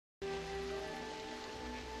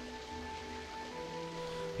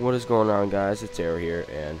What is going on, guys? It's Arrow here,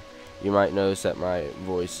 and you might notice that my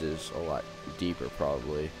voice is a lot deeper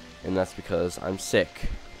probably, and that's because I'm sick.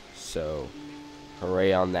 So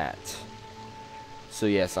hooray on that. So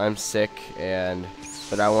yes, I'm sick,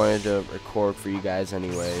 but I wanted to record for you guys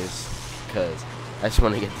anyways because I just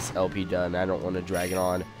want to get this LP done. I don't want to drag it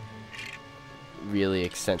on really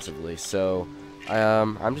extensively. So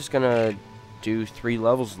I'm just gonna do 3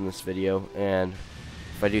 levels in this video, and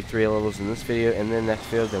if I do 3 levels in this video and then next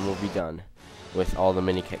video, then we'll be done with all the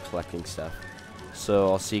mini kit collecting stuff. So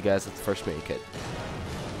I'll see you guys at the first mini kit.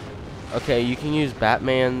 Okay, you can use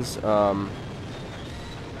Batman's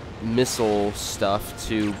missile stuff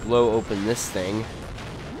to blow open this thing,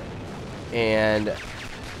 and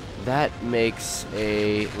that makes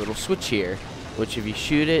a little switch here, which if you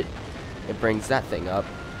shoot it, it brings that thing up,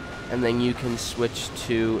 and then you can switch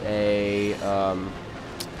to a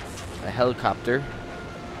helicopter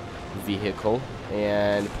vehicle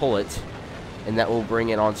and pull it, and that will bring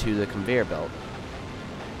it onto the conveyor belt.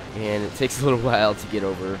 And it takes a little while to get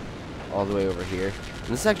over all the way over here, and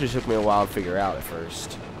this actually took me a while to figure out at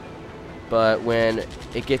first, but when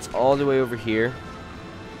it gets all the way over here,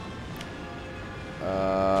 do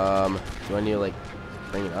I need to like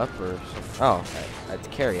bring it up or something? Oh, I have to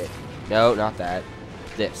carry it. No, not that.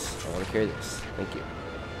 This. I want to carry this. Thank you.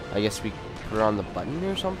 I guess we put it on the button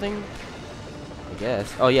or something? I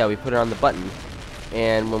guess. Oh yeah, we put it on the button.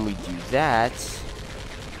 And when we do that,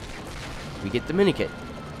 we get the mini kit.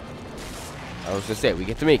 I was gonna say, we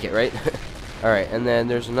get the mini kit, right? Alright, and then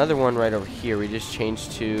there's another one right over here. We just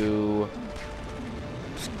changed to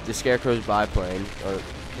the Scarecrow's biplane. Or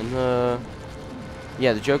can the...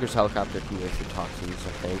 Yeah, the Joker's helicopter can go through toxins,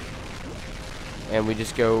 I think. And we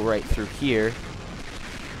just go right through here.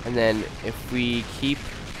 And then if we keep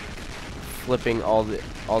flipping all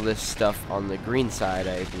this stuff on the green side,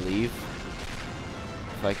 I believe,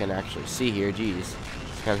 if I can actually see here, geez,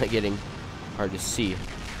 it's kind of getting hard to see.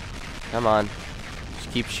 Come on,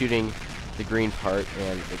 just keep shooting the green part,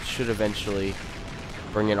 and it should eventually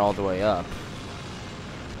bring it all the way up.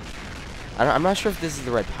 I'm not sure if this is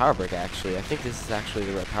the right power brick, actually. I think this is actually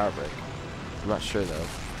the right power brick. I'm not sure though.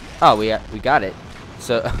 Oh, we got it.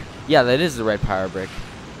 So yeah, that is the right power brick.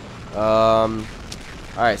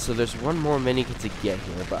 Alright, so there's one more mini kit to get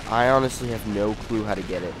here, but I honestly have no clue how to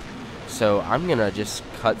get it. So I'm gonna just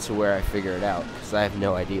cut to where I figure it out, because I have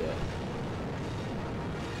no idea.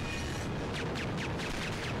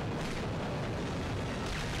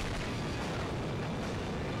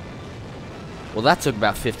 Well, that took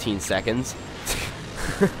about 15 seconds.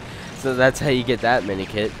 So that's how you get that mini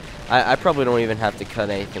kit. I probably don't even have to cut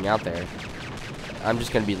anything out there. I'm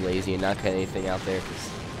just gonna be lazy and not cut anything out there, because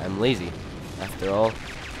I'm lazy, after all.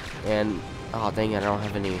 And oh dang it, I don't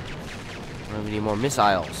have any more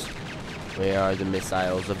missiles. Where are the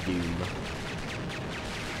missiles of doom?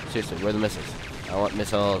 Seriously, where are the missiles? I want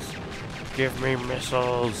missiles. Give me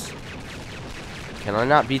missiles. Can I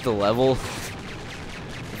not beat the level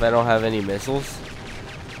if I don't have any missiles?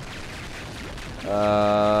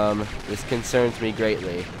 This concerns me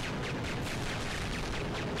greatly.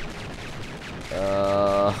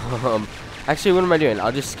 Actually, what am I doing?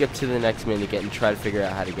 I'll just skip to the next mini kit and try to figure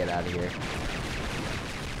out how to get out of here.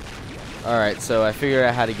 Alright, so I figured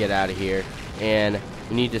out how to get out of here, and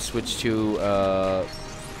we need to switch to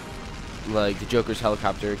like the Joker's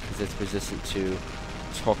helicopter, because it's resistant to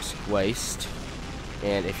toxic waste.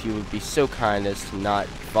 And if you would be so kind as to not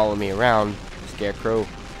follow me around, Scarecrow.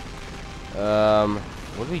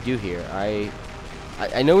 What do we do here? I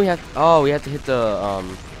know we have to, oh, we have to hit the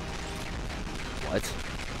what?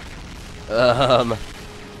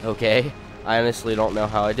 Okay. I honestly don't know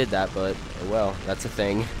how I did that, but oh well, that's a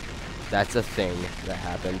thing. That's a thing that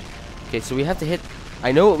happened. Okay, so we have to hit,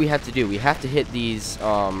 I know what we have to do. We have to hit these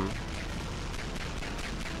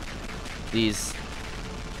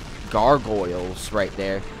gargoyles right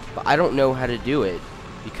there, but I don't know how to do it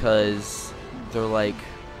because they're like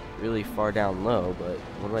really far down low. But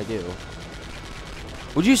what do I do?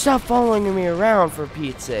 Would you stop following me around, for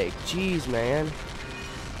Pete's sake? Jeez, man.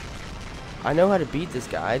 I know how to beat this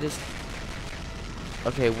guy. I just...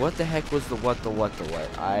 Okay, what the heck was the what?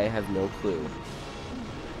 I have no clue.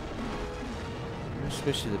 I'm gonna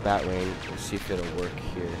switch to the Batwing and see if it'll work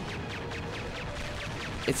here.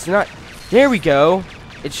 It's not... There we go!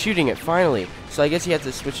 It's shooting it, finally. So I guess you have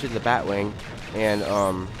to switch to the Batwing and,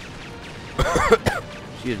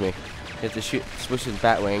 excuse me. You have to switch to the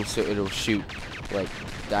Batwing so it'll shoot, like,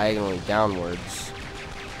 diagonally downwards.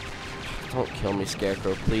 Don't kill me,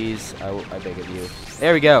 Scarecrow, please. I beg of you.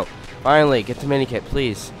 There we go. Finally, get the mini kit,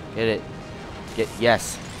 please. Get it.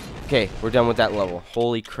 Yes. Okay, we're done with that level.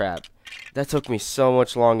 Holy crap. That took me so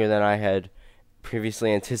much longer than I had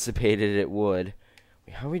previously anticipated it would.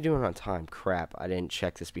 Wait, how are we doing on time? Crap, I didn't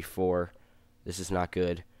check this before. This is not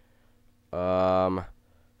good.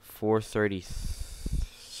 4:30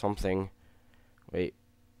 something. Wait.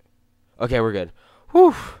 Okay, we're good.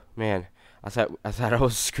 Whew, man. I thought I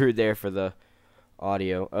was screwed there for the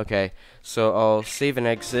audio. Okay, so I'll save and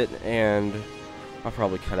exit, and I'll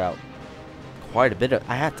probably cut out quite a bit of.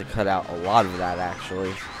 I have to cut out a lot of that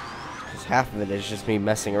actually. Because half of it is just me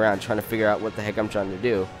messing around trying to figure out what the heck I'm trying to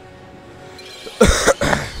do.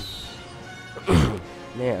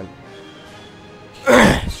 Man.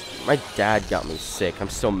 My dad got me sick. I'm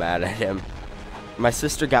still mad at him. My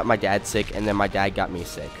sister got my dad sick, and then my dad got me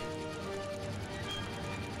sick.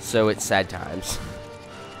 So it's sad times.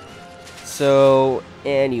 So,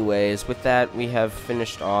 anyways, with that, we have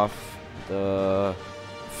finished off the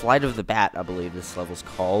Flight of the Bat, I believe this level's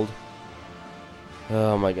called.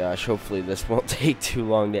 Oh my gosh, hopefully this won't take too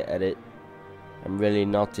long to edit. I'm really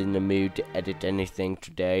not in the mood to edit anything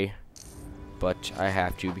today. But I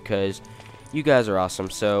have to because you guys are awesome.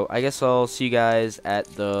 So I guess I'll see you guys at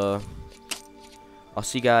the... I'll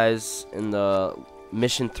see you guys in the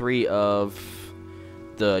mission 3 of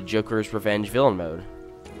the Joker's Revenge Villain Mode.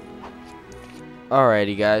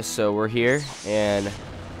 Alrighty guys, so we're here, and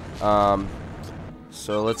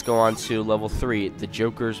so let's go on to level 3, the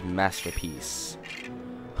Joker's Masterpiece.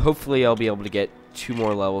 Hopefully I'll be able to get 2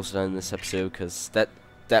 more levels done in this episode, because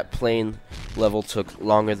that plane level took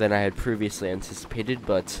longer than I had previously anticipated,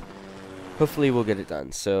 but hopefully we'll get it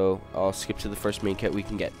done. So I'll skip to the first main kit we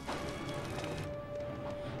can get.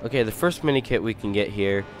 Okay, the first mini kit we can get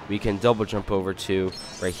here, we can double jump over to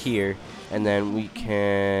right here, and then we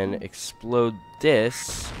can explode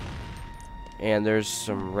this, and there's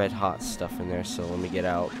some red hot stuff in there, so let me get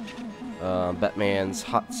out Batman's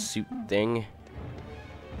hot suit thing,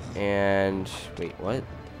 and wait, what?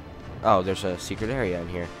 Oh, there's a secret area in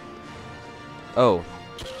here. Oh,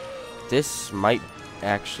 this might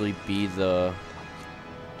actually be the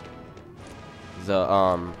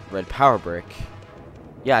red power brick.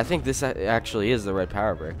 Yeah, I think this actually is the red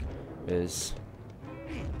power brick. Is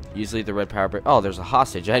usually the red power brick. Oh, there's a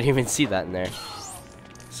hostage. I didn't even see that in there.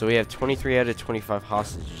 So we have 23 out of 25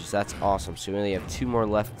 hostages. That's awesome. So we only have 2 more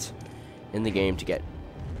left in the game to get.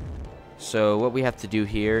 So what we have to do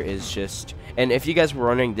here is just... And if you guys were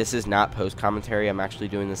wondering, this is not post-commentary. I'm actually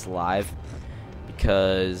doing this live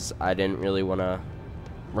because I didn't really want to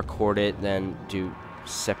record it, then do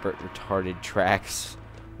separate retarded tracks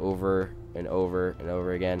over and over and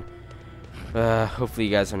over again. Hopefully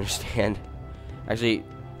you guys understand. Actually,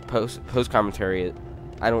 post commentary,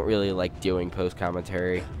 I don't really like doing post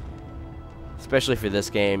commentary, especially for this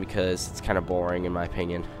game because it's kind of boring in my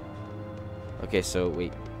opinion. Okay, so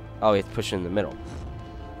wait. Oh, we have to push in the middle.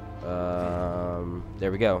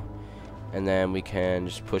 There we go. And then we can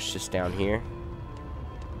just push this down here.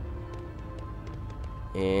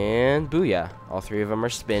 And booyah! All 3 of them are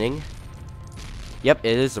spinning. Yep,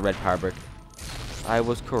 it is the red power brick. I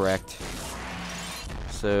was correct.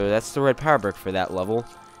 So that's the red power brick for that level.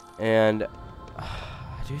 And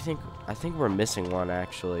I think we're missing one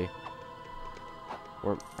actually.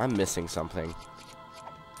 I'm missing something.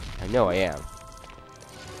 I know I am.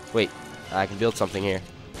 Wait, I can build something here.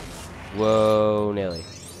 Whoa, Nelly.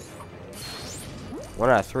 1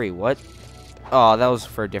 out of 3. What? Oh, that was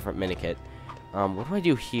for a different minikit. What do I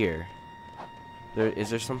do here? Is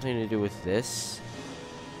there something to do with this?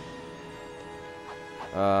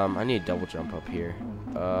 I need a double jump up here.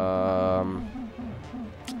 Come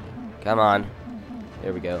on.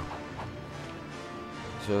 There we go.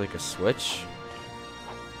 Is there like a switch?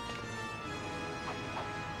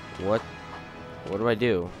 What do I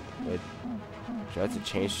do? Do I have to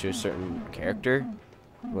change to a certain character?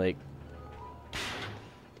 Like...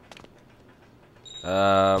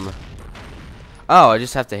 Oh, I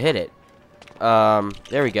just have to hit it.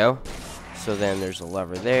 There we go. So then there's a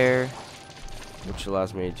lever there, which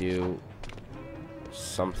allows me to do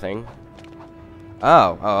something.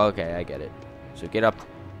 Oh, okay, I get it. So get up.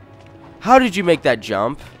 How did you make that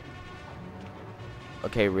jump?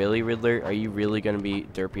 Okay, really, Riddler? Are you really gonna be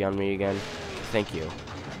derpy on me again? Thank you.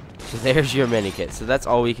 So there's your mini kit. So that's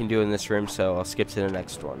all we can do in this room, so I'll skip to the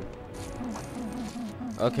next one.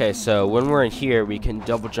 Okay, so when we're in here, we can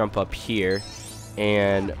double jump up here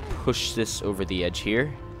and push this over the edge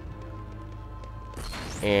here.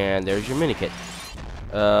 And there's your mini kit.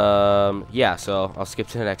 Yeah, so I'll skip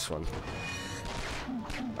to the next one.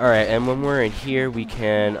 Alright, and when we're in here, we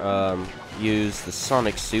can use the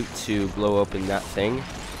Sonic suit to blow open that thing.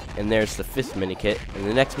 And there's the 5th mini kit. And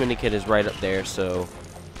the next mini kit is right up there, so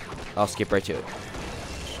I'll skip right to it.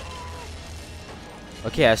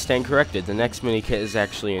 Okay, I stand corrected. The next mini kit is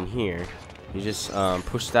actually in here. You just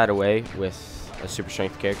push that away with a super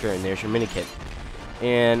strength character, and there's your mini kit.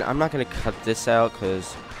 And I'm not gonna cut this out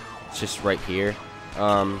because it's just right here.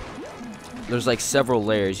 There's like several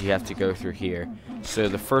layers you have to go through here. So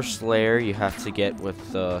the first layer you have to get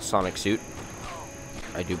with the Sonic suit,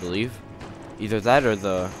 I do believe. Either that or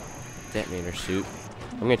the detonator suit.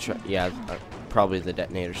 I'm gonna try, yeah, probably the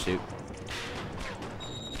detonator suit.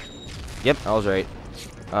 Yep, I was right.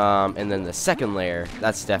 And then the second layer,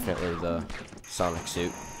 that's definitely the Sonic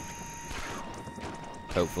suit.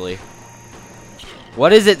 Hopefully.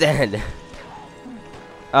 What is it then?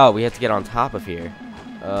 Oh, we have to get on top of here.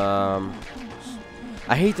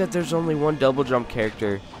 I hate that there's only one double jump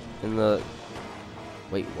character in the...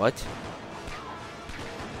 Wait, what?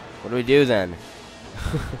 What do we do then?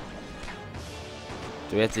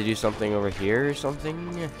 Do we have to do something over here or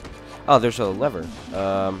something? Oh, there's a lever.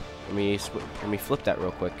 Let me flip that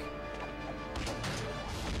real quick.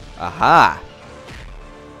 Aha!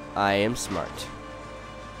 I am smart.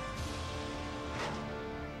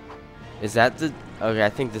 Is that the... Okay, I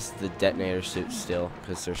think this is the detonator suit still,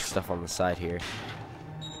 because there's stuff on the side here.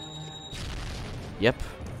 Yep.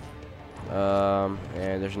 And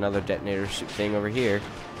there's another detonator suit thing over here.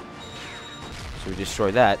 So we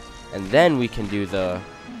destroy that, and then we can do the...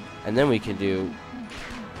 And then we can do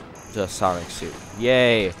the Sonic suit.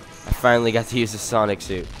 Yay! I finally got to use the Sonic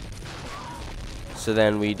suit. So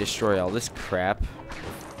then we destroy all this crap,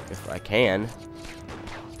 if I can.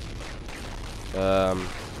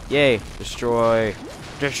 Yay! Destroy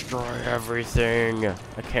everything.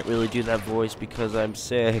 I can't really do that voice because I'm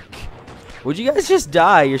sick. Would you guys just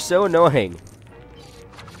die? You're so annoying.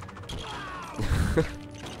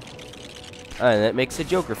 And that makes a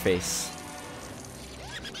Joker face.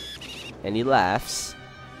 And he laughs.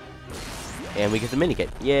 And we get the minikit.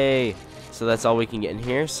 Yay! So that's all we can get in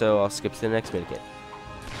here, so I'll skip to the next minikit.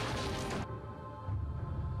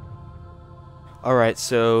 Alright,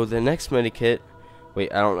 so the next minikit...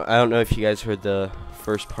 Wait, I don't know if you guys heard the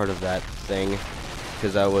first part of that thing,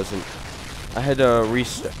 because I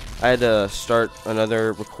had to start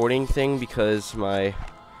another recording thing because my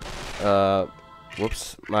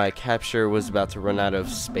my capture was about to run out of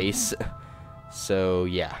space. So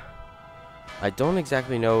yeah, I don't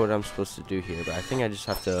exactly know what I'm supposed to do here, but I think I just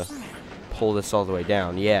have to pull this all the way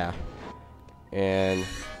down. Yeah, and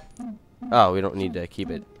oh, we don't need to keep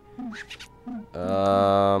it.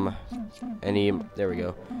 There we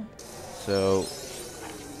go. So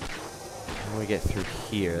how do we get through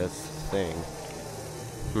here? That's the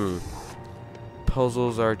thing.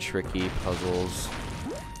 Puzzles are tricky.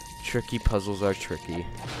 Tricky puzzles are tricky.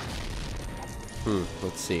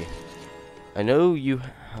 Let's see. I know you...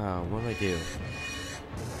 what do I do?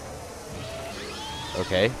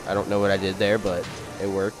 Okay, I don't know what I did there, but it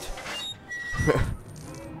worked.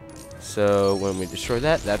 So when we destroy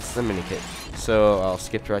that, that's the minikit. So I'll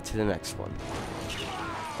skip right to the next one.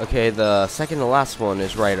 Okay, the second to last one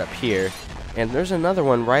is right up here. And there's another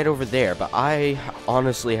one right over there, but I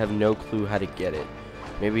honestly have no clue how to get it.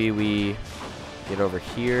 Maybe we get over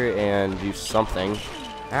here and do something.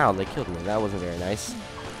 Ow, they killed me. That wasn't very nice.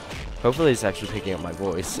 Hopefully it's actually picking up my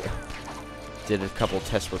voice. Did a couple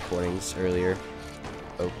test recordings earlier.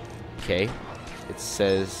 Okay. It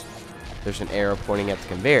says there's an arrow pointing at the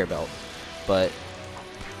conveyor belt. But,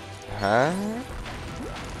 huh?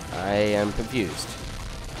 I am confused.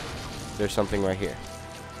 There's something right here.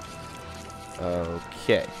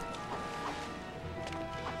 Okay.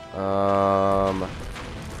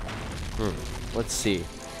 Let's see.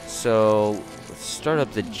 So, let's start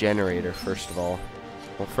up the generator first of all.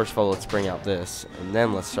 Well, first of all, let's bring out this, and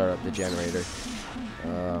then let's start up the generator.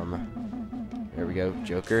 There we go,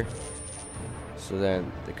 Joker. So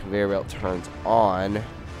then the conveyor belt turns on.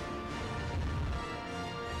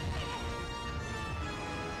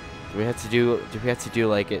 Do we have to do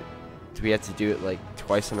it like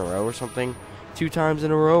twice in a row or something? 2 times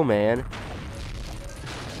in a row, man.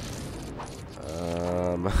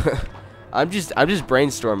 I'm just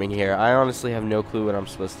brainstorming here. I honestly have no clue what I'm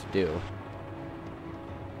supposed to do.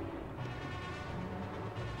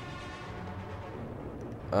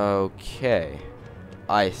 Okay.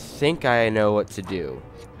 I think I know what to do.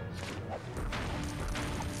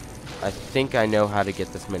 I think I know how to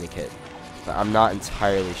get this minikit, but I'm not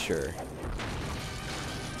entirely sure.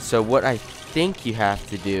 So what I think you have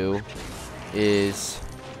to do is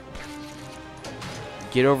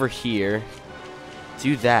get over here,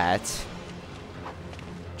 do that,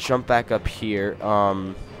 jump back up here.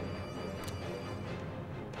 Oh,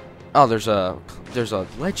 there's a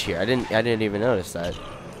ledge here. I didn't even notice that.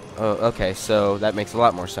 Oh, okay, so that makes a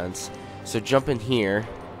lot more sense. So jump in here.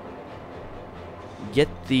 Get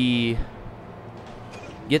these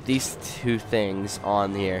two things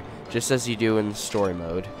on here, just as you do in story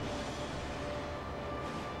mode.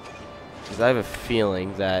 Because I have a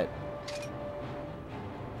feeling that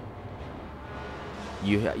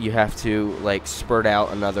you have to like spurt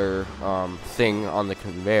out another thing on the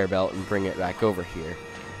conveyor belt and bring it back over here.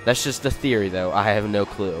 That's just a theory, though. I have no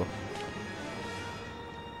clue.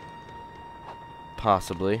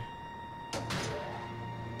 Possibly.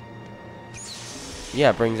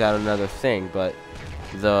 Yeah, it brings out another thing, but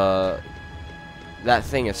that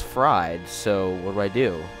thing is fried, so what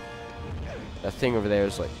do? That thing over there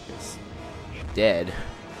is like, it's dead.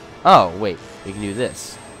 Oh, wait, we can do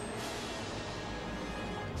this.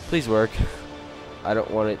 Please work. I don't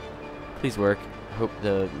want it. Please work. I hope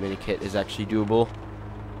the mini kit is actually doable.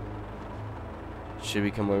 Should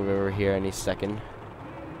we come over here any second?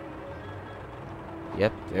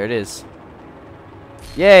 Yep, there it is.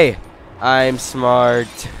 Yay! I'm smart.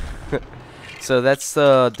 So that's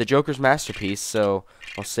the Joker's masterpiece, so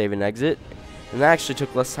I'll save and exit. And that actually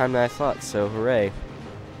took less time than I thought, so hooray.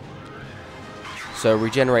 So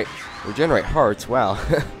regenerate hearts, wow.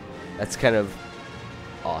 That's kind of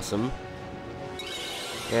awesome.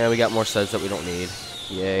 Yeah, we got more studs that we don't need.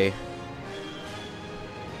 Yay.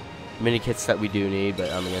 Mini kits that we do need,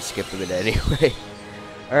 but I'm gonna skip them anyway.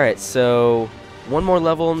 Alright, so one more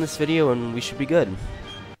level in this video and we should be good.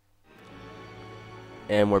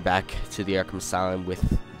 And we're back to the Arkham Asylum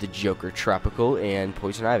with the Joker Tropical and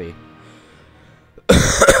Poison Ivy.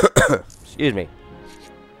 Excuse me.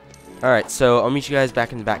 Alright, so I'll meet you guys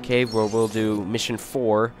back in the Batcave where we'll do Mission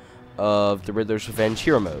 4 of the Riddler's Revenge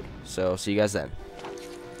Hero Mode. So, see you guys then.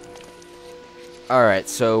 Alright,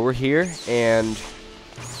 so we're here, and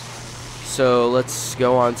so let's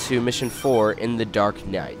go on to Mission 4 in the Dark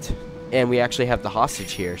Knight. And we actually have the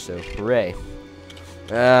hostage here, so hooray.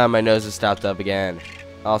 Ah, my nose is stopped up again.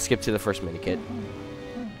 I'll skip to the first minikit.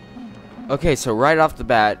 Okay, so right off the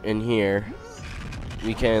bat in here,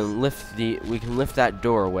 we can lift that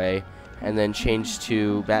doorway and then change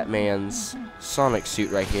to Batman's Sonic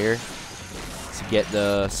suit right here to get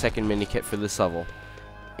the second minikit for this level.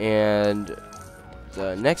 And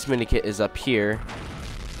the next minikit is up here.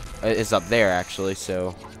 Is up there actually,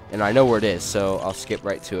 so, and I know where it is, so I'll skip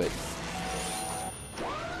right to it.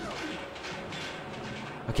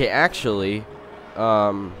 Okay, actually,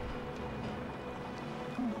 why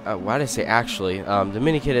did I say actually? The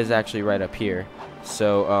minikit is actually right up here,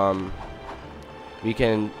 so we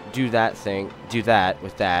can do that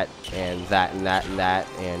with that, and that, and that, and that,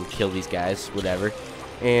 and kill these guys, whatever,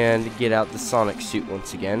 and get out the Sonic suit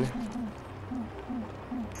once again,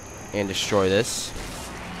 and destroy this.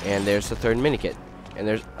 And there's the third minikit, and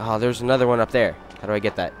there's another one up there. How do I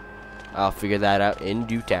get that? I'll figure that out in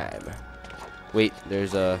due time. Wait,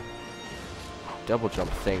 there's a double jump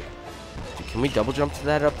thing. Dude, can we double jump to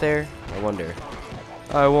that up there? I wonder.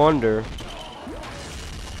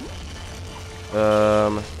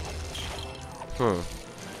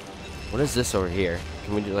 What is this over here?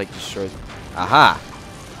 Can we like destroy? Aha!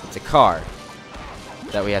 It's a car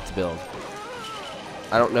that we have to build.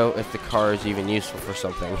 I don't know if the car is even useful for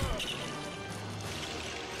something.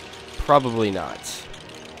 Probably not.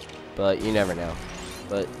 But you never know.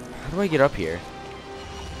 But how do I get up here?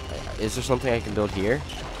 Is there something I can build here?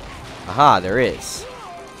 Aha, there is.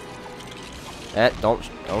 Don't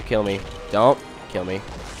kill me. Don't kill me.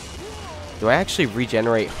 Do I actually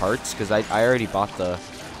regenerate hearts? Because I already bought the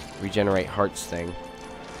regenerate hearts thing.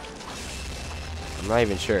 I'm not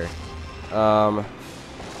even sure. How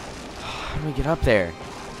do I get up there?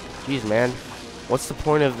 Jeez, man. What's the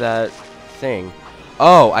point of that thing?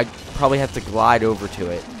 Oh, I probably have to glide over to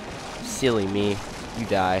it. Silly me. You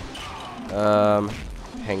die.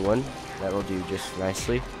 Penguin. That'll do just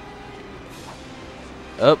nicely.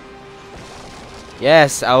 Oh.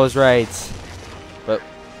 Yes, I was right. But,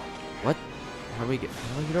 what? How do I get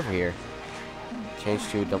over here? Change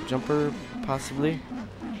to a double jumper, possibly?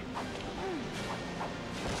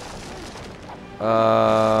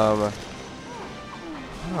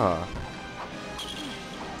 Huh.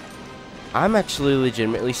 I'm actually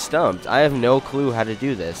legitimately stumped. I have no clue how to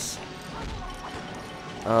do this.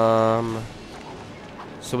 So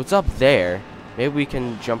it's up there. Maybe we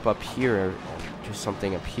can jump up here or do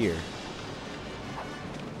something up here.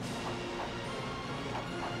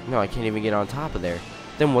 No, I can't even get on top of there.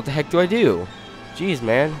 Then what the heck do I do? Jeez,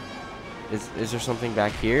 man. Is there something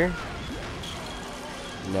back here?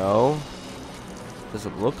 No.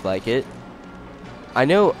 Doesn't look like it. I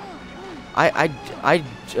know. I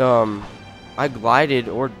glided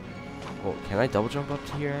or. Well, can I double jump up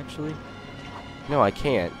to here actually? No, I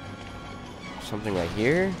can't. something right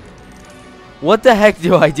here. What the heck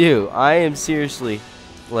do I do? I am seriously,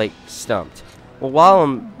 like, stumped. Well,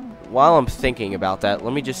 while I'm thinking about that,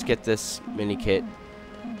 let me just get this mini kit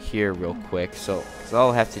here real quick. So all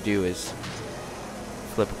I'll have to do is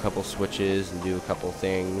flip a couple switches and do a couple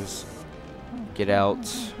things. Get out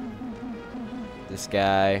this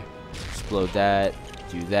guy, explode that,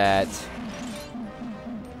 do that.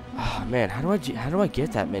 Oh man, how do I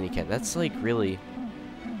get that mini kit? That's like really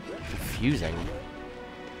confusing.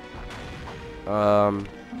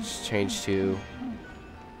 Just change to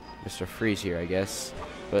Mr. Freeze here, I guess.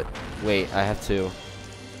 But wait, I have to.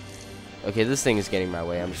 Okay, this thing is getting my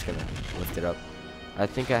way. I'm just gonna lift it up. I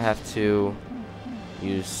think I have to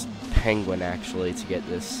use Penguin actually to get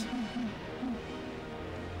this.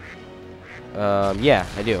 Yeah,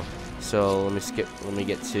 I do. So let me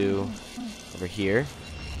get to over here.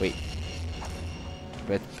 Wait. Do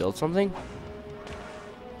I have to build something?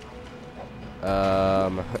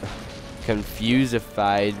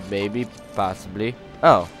 Confusified, maybe, possibly.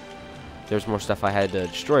 Oh. There's more stuff I had to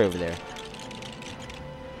destroy over there.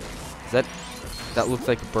 That looks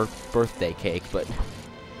like a birthday cake, but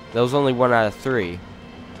that was only 1 out of 3.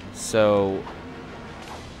 So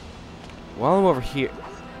while I'm over here,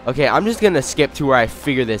 okay, I'm just gonna skip to where I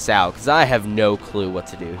figure this out because I have no clue what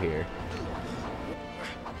to do here.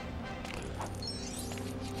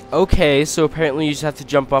 Okay, so apparently you just have to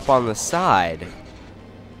jump up on the side.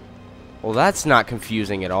 Well, that's not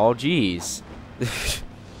confusing at all. Jeez.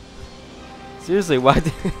 Seriously, why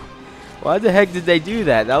the heck did they do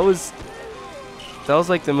that? That was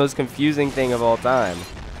like the most confusing thing of all time.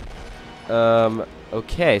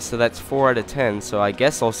 Okay, so that's 4 out of 10, so I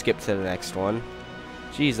guess I'll skip to the next one.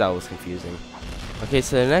 Jeez, that was confusing. Okay,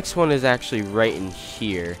 so the next one is actually right in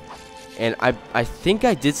here. And I think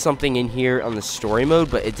I did something in here on the story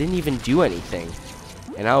mode, but it didn't even do anything.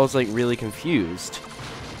 And I was like really confused.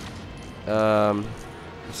 I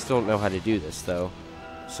still don't know how to do this though.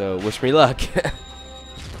 So wish me luck.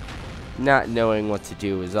 Not knowing what to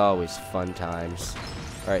do is always fun times.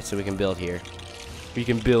 Alright, so we can build here. We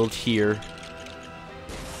can build here.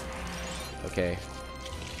 Okay.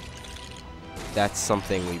 That's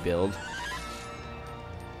something we build.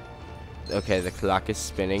 Okay, the clock is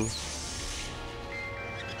spinning.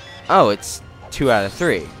 Oh, it's 2 out of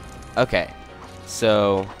 3. Okay.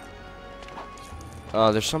 So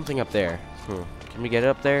there's something up there. Can we get it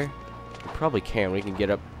up there? We probably can. We can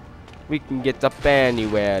get up. We can get up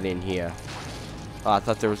anywhere in here. Oh, I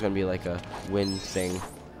thought there was gonna be like a wind thing.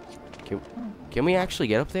 Can we actually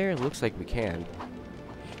get up there? It looks like we can.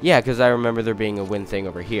 Yeah, because I remember there being a wind thing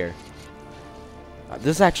over here.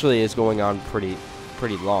 This actually is going on pretty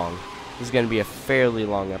long. This is gonna be a fairly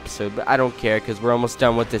long episode, but I don't care because we're almost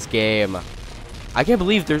done with this game. I can't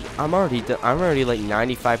believe I'm already like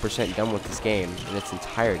 95% done with this game in its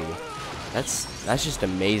entirety. That's just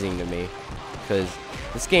amazing to me because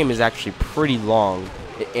this game is actually pretty long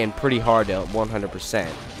and pretty hard to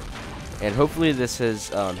 100%. And hopefully this has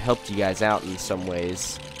helped you guys out in some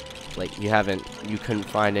ways. Like you couldn't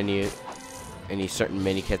find any certain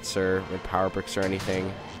mini kits or power bricks or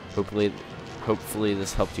anything. Hopefully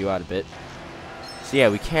this helped you out a bit. So yeah,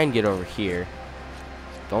 we can get over here.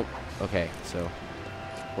 Okay, so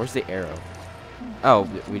where's the arrow? Oh,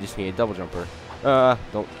 we just need a double jumper.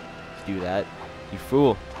 Don't do that, you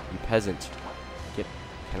fool, you peasant.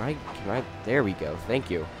 Can I? There we go. Thank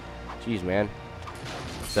you. Jeez, man.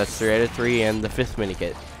 So that's 3 out of 3 and the 5th mini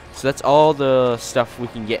kit. So that's all the stuff we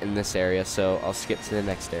can get in this area. So I'll skip to the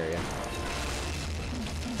next area.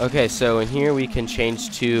 Okay, so in here we can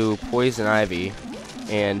change to Poison Ivy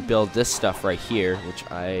and build this stuff right here, which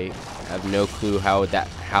I have no clue how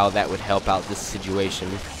that would help out this situation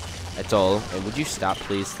at all. And would you stop,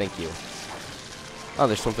 please? Thank you. Oh,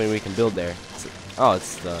 there's something we can build there.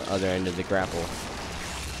 It's the other end of the grapple.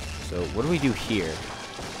 So what do we do here?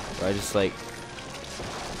 Do I just like...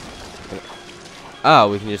 Oh,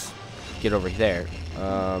 we can just get over there.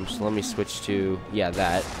 So let me switch to... Yeah,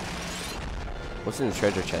 that. What's in the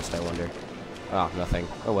treasure chest, I wonder? Oh, nothing.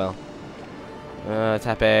 Oh, well.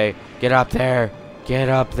 Tap A. Get up there! Get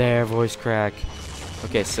up there, voice crack.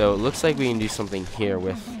 Okay, so it looks like we can do something here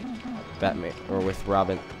with Batman, or with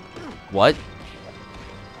Robin. What?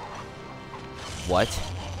 What?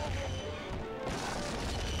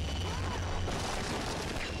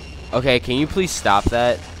 Okay, can you please stop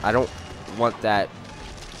that? I don't want that.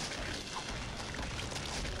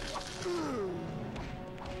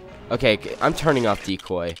 Okay, I'm turning off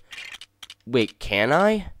decoy. Wait, can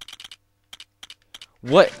I?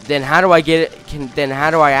 What? Then how do I get it? Then how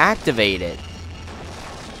do I activate it?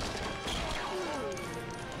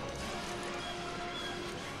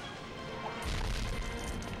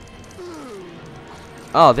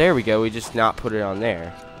 Oh, there we go. We just not put it on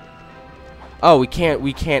there. Oh, we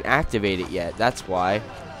can't activate it yet. That's why.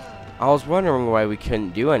 I was wondering why we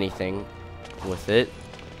couldn't do anything with it.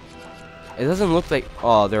 It doesn't look like...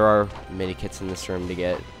 Oh, there are mini kits in this room to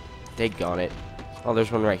get. Daggone it. Oh,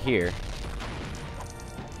 there's one right here.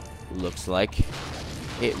 Looks like.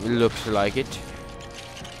 It looks like it.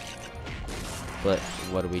 But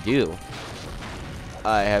what do we do?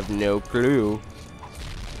 I have no clue.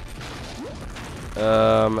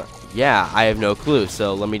 Yeah, I have no clue.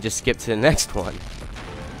 So let me just skip to the next one.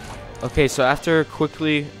 Okay, so after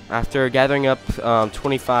gathering up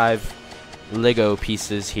 25 Lego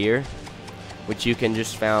pieces here, which you can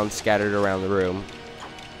just found scattered around the room,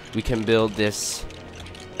 we can build this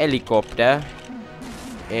helicopter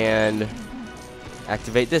and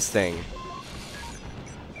activate this thing.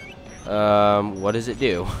 What does it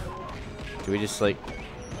do? Do we just like...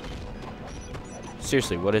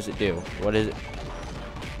 Seriously, what does it do?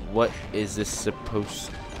 What is this supposed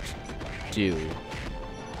to do?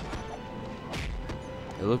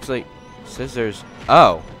 It looks like... It says there's...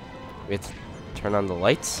 Oh! We have to turn on the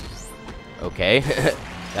lights? Okay.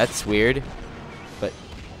 That's weird. But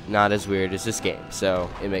not as weird as this game, so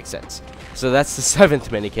it makes sense. So that's the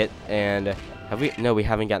 7th mini kit, and have we... No, we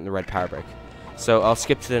haven't gotten the red power brick. So I'll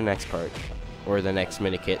skip to the next part, or the next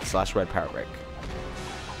mini kit / red power brick.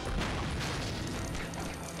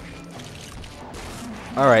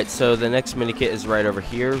 Alright, so the next mini kit is right over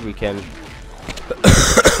here. We can...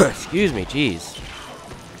 Excuse me, jeez.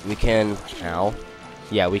 We can... Ow.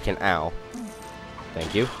 Yeah, we can... Ow.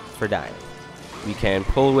 Thank you for dying. We can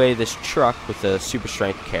pull away this truck with a super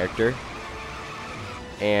strength character.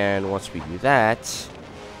 And once we do that,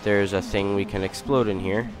 there's a thing we can explode in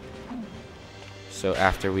here. So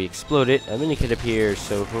after we explode it, a mini kit appears,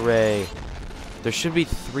 so hooray. There should be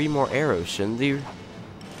 3 more arrows, shouldn't there?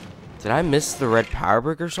 Did I miss the red power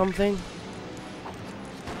brick or something?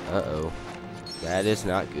 Uh-oh. That is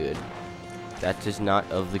not good. That is not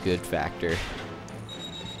of the good factor.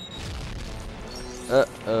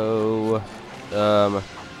 Uh-oh.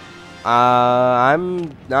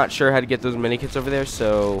 I'm not sure how to get those mini kits over there,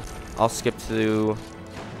 so I'll skip to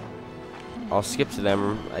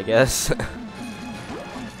them, I guess.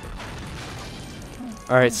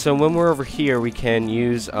 Alright, so when we're over here, we can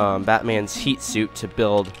use Batman's heat suit to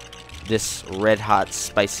build this red hot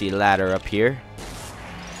spicy ladder up here.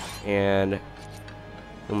 And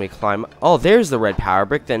when we climb... Oh, there's the red power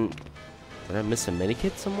brick. Then did I miss a mini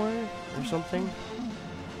kit somewhere or something?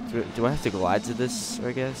 Do I have to glide to this,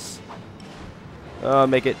 I guess?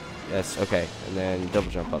 Make it... Yes, okay. And then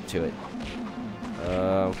double jump up to it.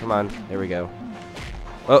 Come on. There we go.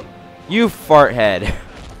 Oh, you fart head.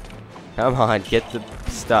 Come on, get the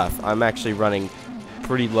stuff. I'm actually running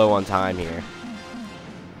pretty low on time here.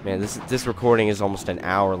 Man, this recording is almost an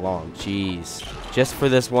hour long. Jeez. Just for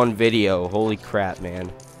this one video. Holy crap,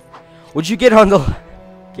 man. Would you get on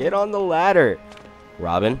the ladder?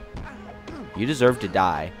 Robin, you deserve to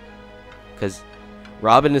die. Cuz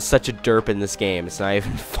Robin is such a derp in this game. It's not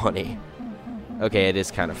even funny. Okay, it is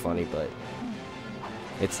kind of funny, but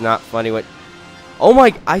it's not funny what... Oh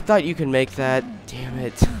my, I thought you could make that. Damn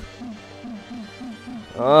it.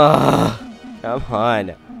 Ugh, come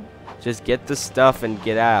on. Just get the stuff and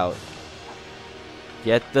get out.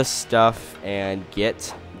 Get the stuff and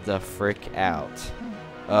get the frick out.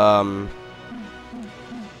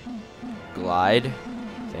 Glide.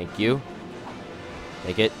 Thank you.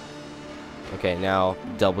 Make it. Okay, now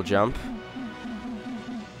double jump.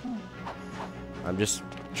 I'm just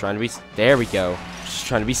trying to be... There we go. Just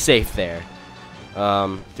trying to be safe there.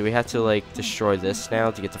 Do we have to, like, destroy this now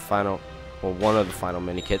to get the final... Well, one of the final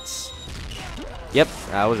mini kits. Yep,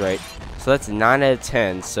 I was right. So that's 9 out of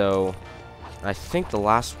 10, so... I think the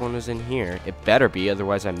last one is in here. It better be,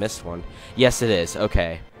 otherwise I missed one. Yes, it is.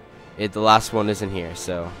 Okay. The last one is in here,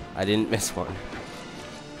 so I didn't miss one.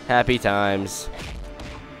 Happy times.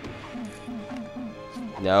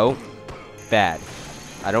 No. Bad.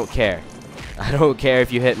 I don't care. I don't care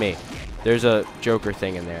if you hit me. There's a Joker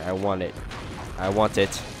thing in there. I want it. I want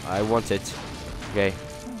it. I want it. Okay.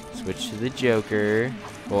 Switch to the Joker.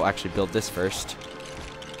 We'll actually build this first.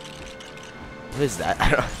 What is that?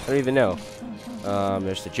 I don't even know.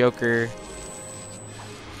 There's the Joker.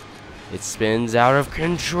 It spins out of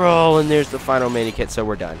control, and there's the final mini kit, so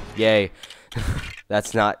we're done. Yay.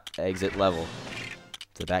 That's not exit level.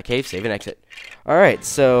 To the Batcave, save and exit. Alright,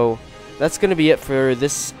 so that's going to be it for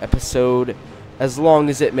this episode, as long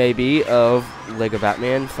as it may be, of Lego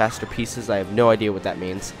Batman Faster Pieces. I have no idea what that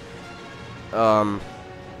means.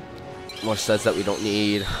 More studs that we don't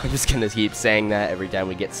need. I'm just going to keep saying that every time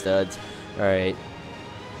we get studs. Alright.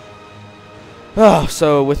 Oh,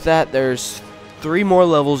 so with that, there's 3 more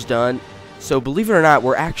levels done. So believe it or not,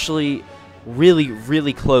 we're actually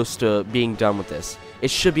really close to being done with this. It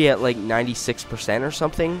should be at like 96% or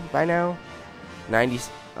something by now. 90,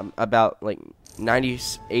 about like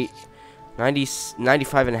 98, 90,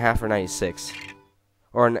 95 and a half or 96.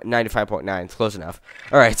 Or 95.9, it's close enough.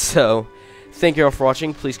 Alright, so thank you all for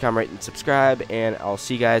watching. Please comment, rate, and subscribe, and I'll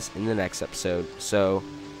see you guys in the next episode. So,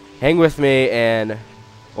 hang with me, and,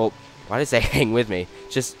 well, why did I say hang with me?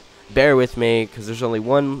 Just bear with me, because there's only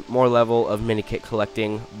one more level of mini-kit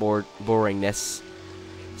collecting boringness.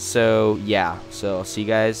 So, yeah. So, I'll see you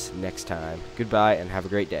guys next time. Goodbye, and have a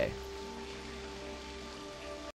great day.